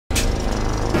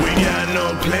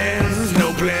no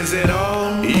plans at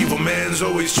all. Evil man's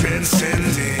always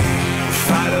transcending.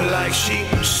 Fighter like sheep,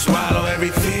 swallow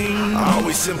everything.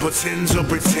 Always simpletons or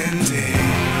pretending.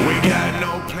 We got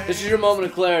no plans. This is your moment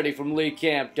of clarity from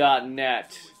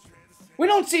LeeCamp.net. We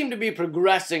don't seem to be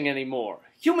progressing anymore.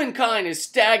 Humankind is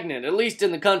stagnant, at least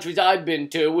in the countries I've been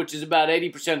to, which is about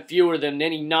 80% fewer than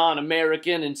any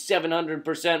non-American and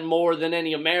 700% more than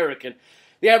any American.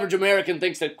 The average American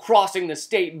thinks that crossing the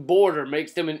state border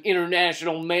makes them an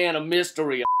international man of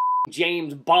mystery, a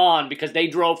James Bond, because they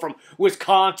drove from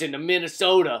Wisconsin to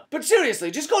Minnesota. But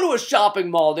seriously, just go to a shopping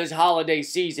mall this holiday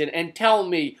season and tell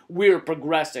me we're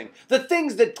progressing. The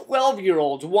things that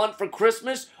 12-year-olds want for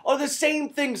Christmas are the same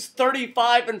things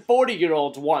 35 and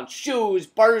 40-year-olds want. Shoes,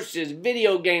 purses,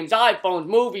 video games, iPhones,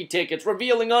 movie tickets,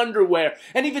 revealing underwear.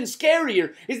 And even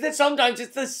scarier is that sometimes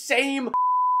it's the same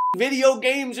video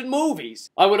games and movies.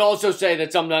 I would also say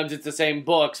that sometimes it's the same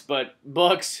books, but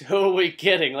books? Who are we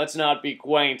kidding? Let's not be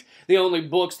quaint. The only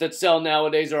books that sell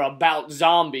nowadays are about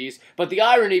zombies, but the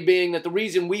irony being that the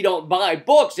reason we don't buy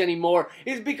books anymore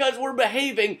is because we're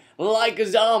behaving like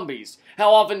zombies.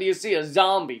 How often do you see a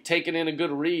zombie taking in a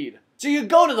good read? So you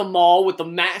go to the mall with the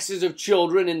masses of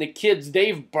children and the kids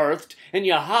they've birthed, and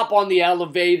you hop on the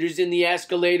elevators and the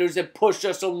escalators that push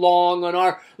us along on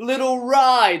our little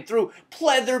ride through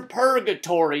pleather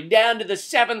purgatory down to the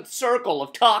 7th circle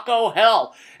of taco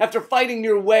hell. After fighting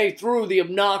your way through the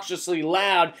obnoxiously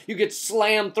loud, you get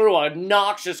slammed through a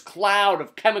noxious cloud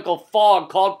of chemical fog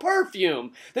called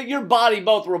perfume that your body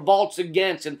both revolts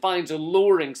against and finds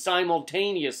alluring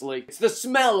simultaneously. It's the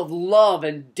smell of love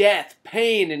and death,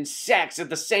 pain and sex at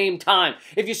the same time.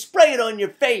 If you spray it on your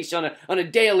face on a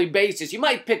daily basis, you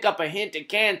might pick up a hint of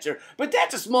cancer, but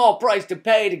that's a small price to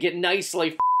pay to get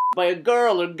nicely by a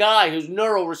girl or guy whose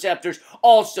neural receptors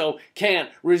also can't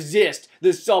resist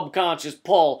the subconscious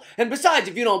pull. And besides,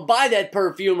 if you don't buy that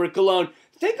perfume or cologne,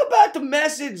 think about the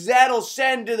message that'll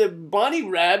send to the bunny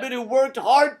rabbit who worked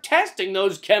hard testing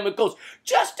those chemicals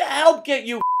just to help get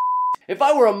you. If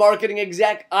I were a marketing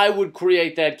exec, I would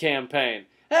create that campaign.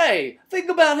 Hey, think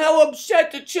about how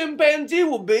upset the chimpanzee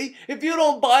will be if you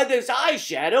don't buy this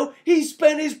eyeshadow. He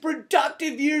spent his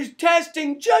productive years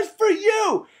testing just for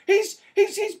you. He's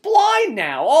blind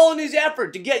now, all in his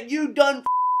effort to get you done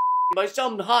by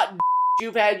some hot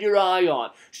you've had your eye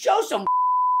on. Show some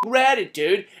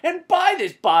gratitude and buy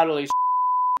this bodily.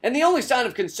 And the only sign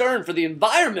of concern for the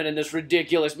environment in this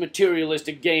ridiculous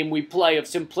materialistic game we play of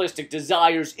simplistic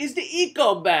desires is the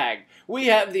eco bag. We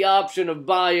have the option of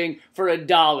buying for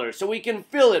 $1, so we can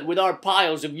fill it with our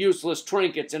piles of useless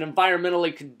trinkets and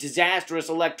environmentally disastrous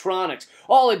electronics.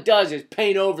 All it does is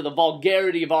paint over the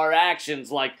vulgarity of our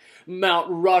actions like Mount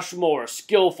Rushmore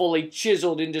skillfully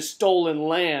chiseled into stolen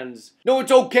lands. No,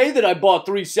 it's okay that I bought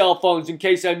 3 cell phones in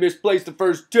case I misplaced the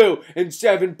first 2 and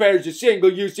 7 pairs of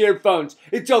single-use earphones.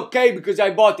 It's okay because I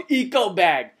bought the eco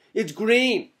bag. It's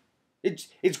green. It's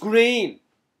green.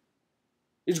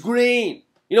 It's green.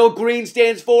 You know what green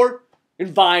stands for?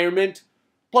 Environment.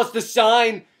 Plus the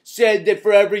sign said that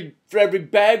for every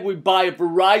bag we buy, a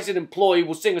Verizon employee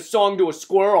will sing a song to a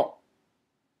squirrel.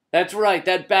 That's right,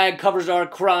 that bag covers our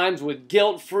crimes with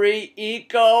guilt-free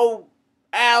eco-ality.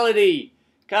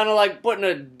 Kind of like putting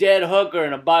a dead hooker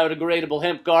in a biodegradable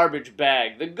hemp garbage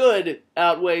bag. The good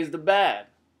outweighs the bad.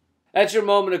 That's your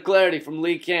moment of clarity from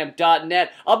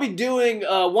LeeCamp.net. I'll be doing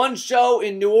one show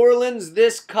in New Orleans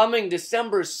this coming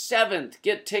December 7th.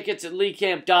 Get tickets at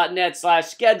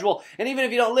LeeCamp.net/schedule. And even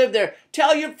if you don't live there,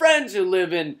 tell your friends who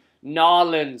live in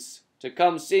Nolans to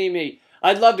come see me.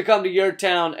 I'd love to come to your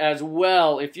town as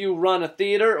well. If you run a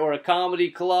theater or a comedy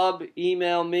club,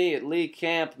 email me at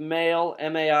LeeCampMail,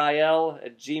 M-A-I-L,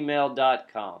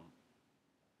 @gmail.com.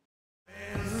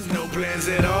 No plans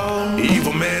at all.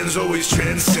 Evil man's always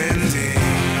transcending.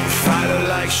 Fighter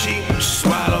like sheep,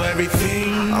 swallow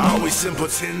everything. Always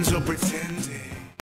simpletons or pretend.